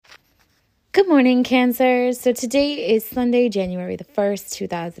Good morning, Cancer. So today is Sunday, January the 1st,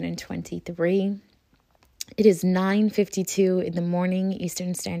 2023. It is 9:52 in the morning,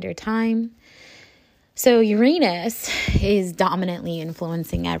 Eastern Standard Time. So Uranus is dominantly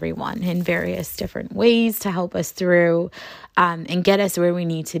influencing everyone in various different ways to help us through and get us where we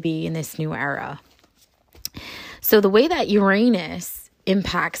need to be in this new era. So the way that Uranus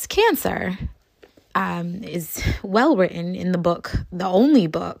impacts Cancer is well written in the book,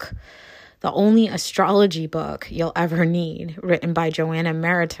 the only astrology book you'll ever need, written by Joanna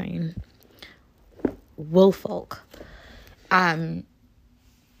Maritime Woolfolk.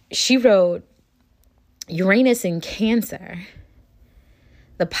 She wrote, Uranus in Cancer.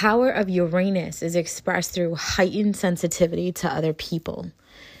 The power of Uranus is expressed through heightened sensitivity to other people.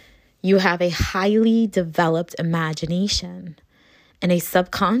 You have a highly developed imagination and a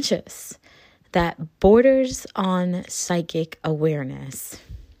subconscious that borders on psychic awareness.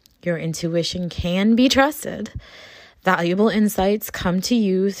 Your intuition can be trusted. Valuable insights come to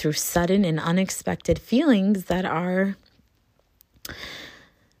you through sudden and unexpected feelings that are,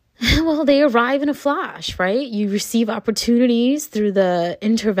 they arrive in a flash, right? You receive opportunities through the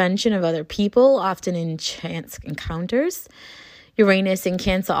intervention of other people, often in chance encounters. Uranus in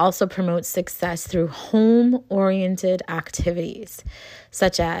Cancer also promotes success through home-oriented activities,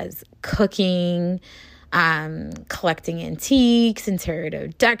 such as cooking, collecting antiques, interior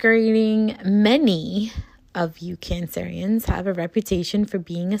decorating. Many of you Cancerians have a reputation for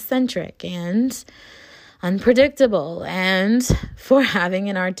being eccentric and unpredictable and for having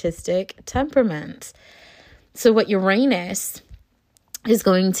an artistic temperament. So what Uranus is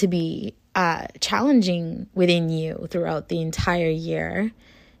going to be challenging within you throughout the entire year,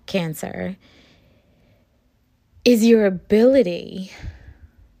 Cancer, is your ability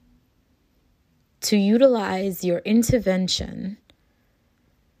to utilize your intervention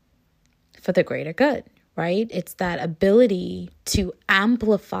for the greater good, right? It's that ability to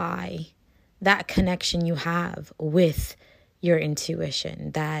amplify that connection you have with your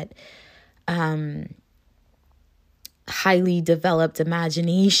intuition, that highly developed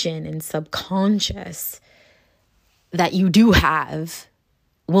imagination and subconscious that you do have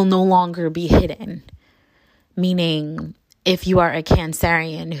will no longer be hidden. Meaning, if you are a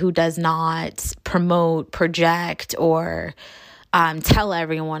Cancerian who does not promote, project, or tell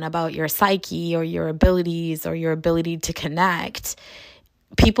everyone about your psyche or your abilities or your ability to connect,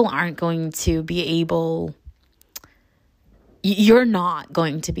 people aren't going to be able, you're not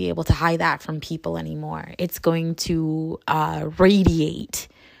going to be able to hide that from people anymore. It's going to radiate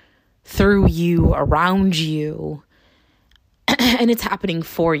through you, around you, and it's happening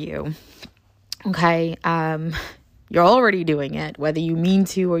for you. Okay? You're already doing it, whether you mean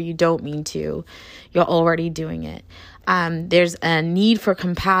to or you don't mean to. You're already doing it. There's a need for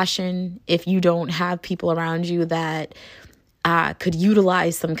compassion. If you don't have people around you that could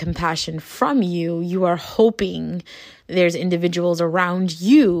utilize some compassion from you, you are hoping there's individuals around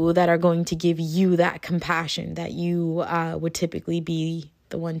you that are going to give you that compassion that you would typically be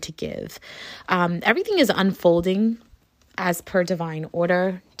the one to give. Everything is unfolding as per divine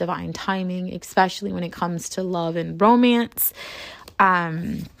order, divine timing, especially when it comes to love and romance.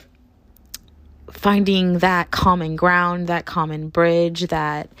 Finding that common ground, that common bridge,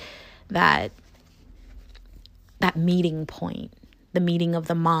 that meeting point, the meeting of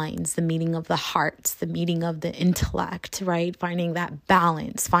the minds, the meeting of the hearts, the meeting of the intellect, right? Finding that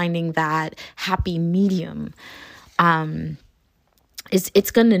balance, finding that happy medium.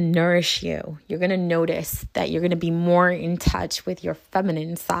 It's going to nourish you. You're going to notice that you're going to be more in touch with your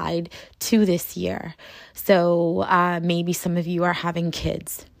feminine side to this year. So maybe some of you are having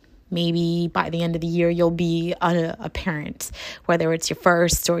kids. Maybe by the end of the year, you'll be a parent, whether it's your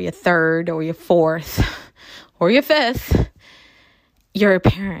first or your third or your fourth or your fifth. You're a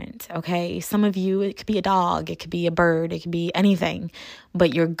parent, okay? Some of you, it could be a dog, it could be a bird, it could be anything,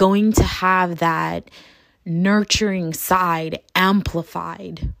 but you're going to have that nurturing side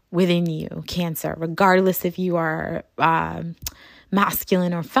amplified within you, Cancer. Regardless if you are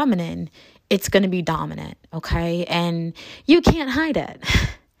masculine or feminine, it's going to be dominant, okay? And you can't hide it.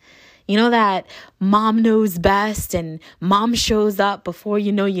 You know that mom knows best and mom shows up before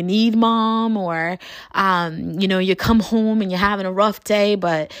you know you need mom, or, you come home and you're having a rough day,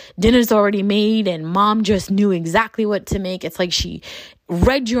 but dinner's already made and mom just knew exactly what to make. It's like she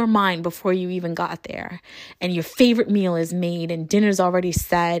read your mind before you even got there, and your favorite meal is made and dinner's already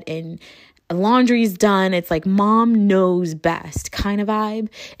set and laundry's done. It's like mom knows best kind of vibe,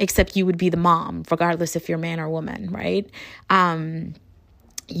 except you would be the mom, regardless if you're man or woman, right?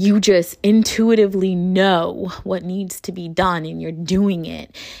 you just intuitively know what needs to be done and you're doing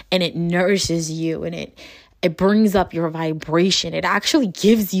it, and it nourishes you, and it brings up your vibration. It actually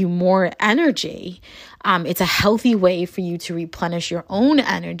gives you more energy. It's a healthy way for you to replenish your own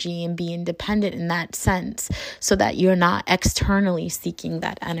energy and be independent in that sense, so that you're not externally seeking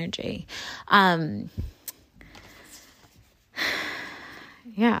that energy.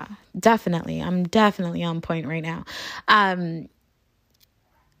 Yeah, definitely. I'm definitely on point right now.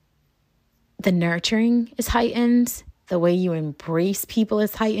 The nurturing is heightened. The way you embrace people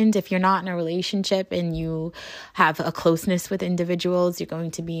is heightened. If you're not in a relationship and you have a closeness with individuals, you're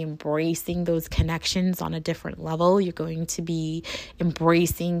going to be embracing those connections on a different level. You're going to be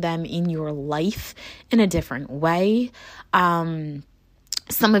embracing them in your life in a different way.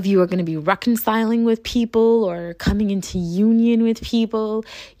 Some of you are going to be reconciling with people or coming into union with people.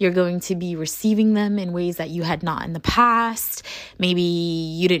 You're going to be receiving them in ways that you had not in the past. Maybe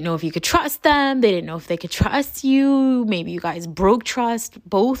you didn't know if you could trust them. They didn't know if they could trust you. Maybe you guys broke trust,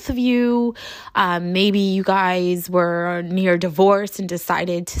 both of you. Maybe you guys were near divorce and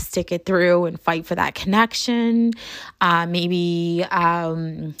decided to stick it through and fight for that connection. Maybe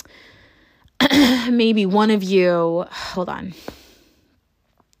one of you, hold on.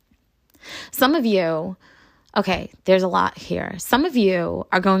 Some of you, okay, there's a lot here. Some of you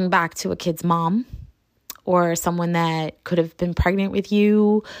are going back to a kid's mom, or someone that could have been pregnant with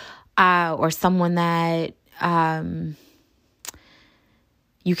you, or someone that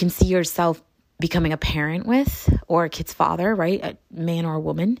you can see yourself becoming a parent with, or a kid's father, right? A man or a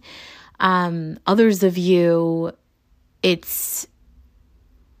woman. Others of you, it's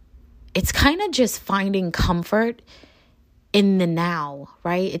kind of just finding comfort in the now,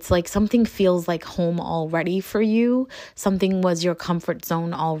 right? It's like something feels like home already for you. Something was your comfort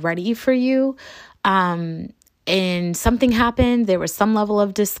zone already for you. And something happened. There was some level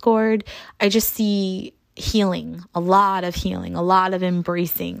of discord. I just see healing, a lot of healing, a lot of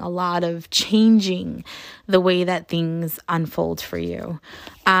embracing, a lot of changing the way that things unfold for you.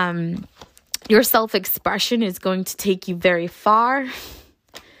 Your self-expression is going to take you very far.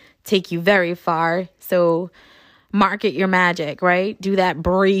 So market your magic, right? Do that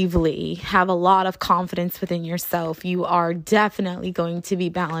bravely. Have a lot of confidence within yourself. You are definitely going to be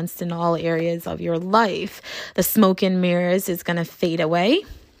balanced in all areas of your life. The smoke and mirrors is going to fade away.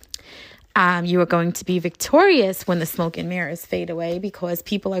 You are going to be victorious when the smoke and mirrors fade away, because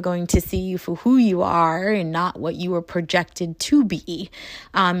people are going to see you for who you are and not what you were projected to be.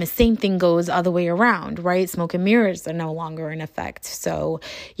 The same thing goes other way around, right? Smoke and mirrors are no longer in effect. So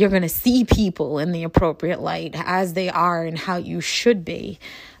you're going to see people in the appropriate light as they are and how you should be.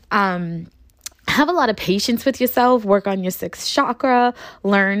 Have a lot of patience with yourself, work on your sixth chakra,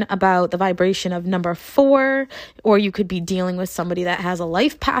 learn about the vibration of number 4, or you could be dealing with somebody that has a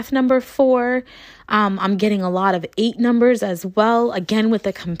life path number 4. I'm getting a lot of 8 numbers as well. Again, with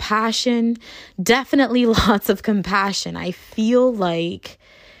the compassion, definitely lots of compassion. I feel like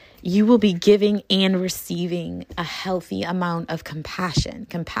you will be giving and receiving a healthy amount of compassion.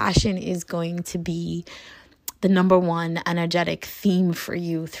 Compassion is going to be the number one energetic theme for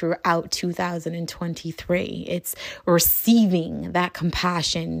you throughout 2023. It's receiving that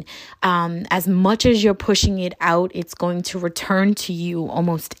compassion. As much as you're pushing it out, it's going to return to you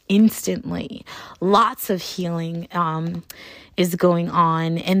almost instantly. Lots of healing is going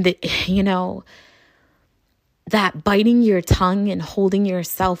on. And that biting your tongue and holding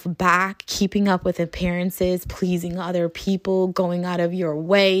yourself back, keeping up with appearances, pleasing other people, going out of your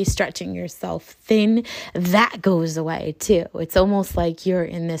way, stretching yourself thin, that goes away too. It's almost like you're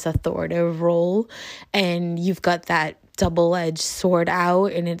in this authoritative role and you've got that double-edged sword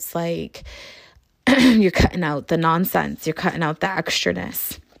out, and it's like you're cutting out the nonsense, you're cutting out the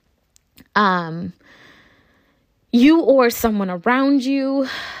extraness. You or someone around you,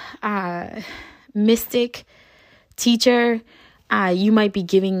 mystic, teacher, you might be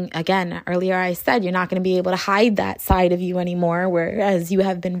giving, again, earlier I said, you're not going to be able to hide that side of you anymore, whereas you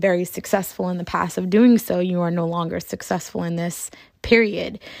have been very successful in the past of doing so. You are no longer successful in this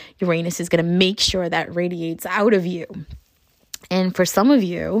period. Uranus is going to make sure that radiates out of you. And for some of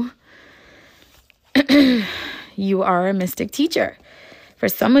you, you are a mystic teacher. For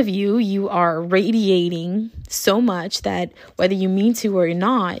some of you, you are radiating so much that whether you mean to or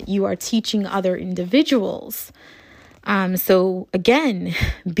not, you are teaching other individuals. So again,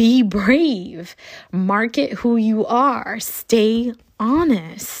 be brave, market who you are, stay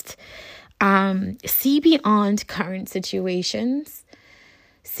honest, see beyond current situations,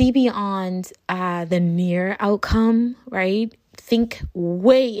 see beyond the near outcome, right? Think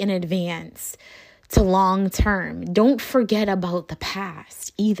way in advance to long term. Don't forget about the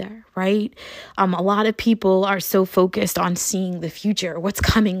past either, right? A lot of people are so focused on seeing the future, what's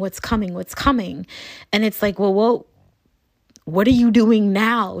coming. And it's like, well, what are you doing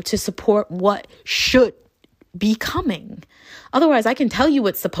now to support what should be coming? Otherwise, I can tell you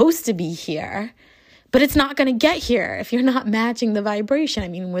what's supposed to be here, but it's not going to get here if you're not matching the vibration. I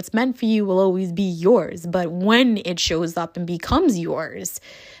mean, what's meant for you will always be yours, but when it shows up and becomes yours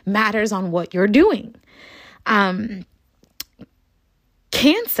matters on what you're doing.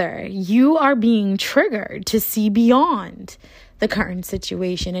 Cancer, you are being triggered to see beyond the current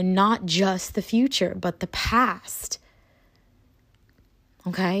situation and not just the future, but the past.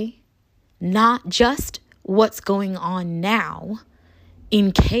 Okay? Not just what's going on now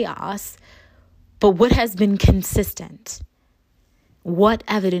in chaos, but what has been consistent? What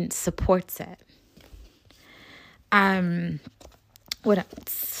evidence supports it? What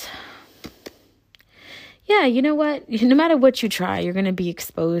else? Yeah, you know what? No matter what you try, you're going to be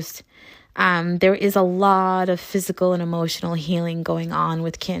exposed. There is a lot of physical and emotional healing going on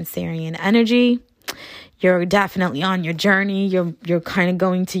with Cancerian energy. You're definitely on your journey. You're kind of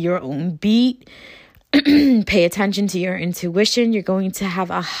going to your own beat. Pay attention to your intuition. You're going to have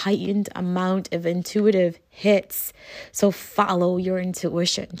a heightened amount of intuitive hits. So follow your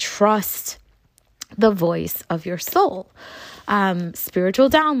intuition. Trust the voice of your soul. Spiritual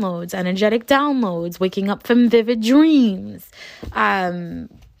downloads, energetic downloads, waking up from vivid dreams,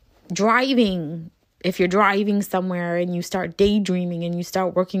 driving. If you're driving somewhere and you start daydreaming and you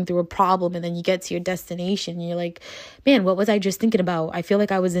start working through a problem and then you get to your destination and you're like, man, what was I just thinking about? I feel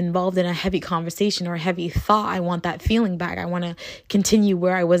like I was involved in a heavy conversation or a heavy thought. I want that feeling back. I want to continue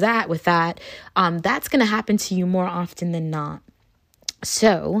where I was at with that. That's going to happen to you more often than not.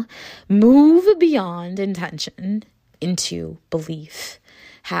 So move beyond intention into belief.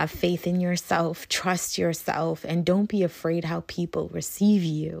 Have faith in yourself, trust yourself, and don't be afraid how people receive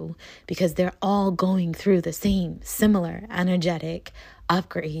you because they're all going through the same similar energetic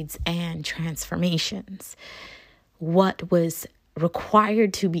upgrades and transformations. What was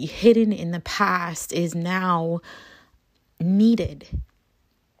required to be hidden in the past is now needed.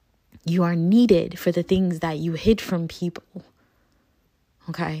 You are needed for the things that you hid from people.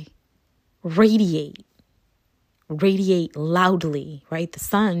 Okay? Radiate loudly, right? The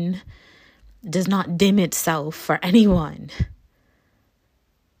sun does not dim itself for anyone.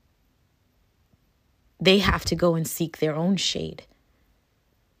 They have to go and seek their own shade.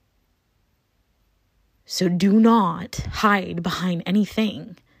 So do not hide behind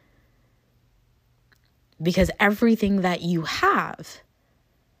anything, because everything that you have,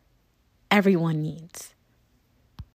 everyone needs.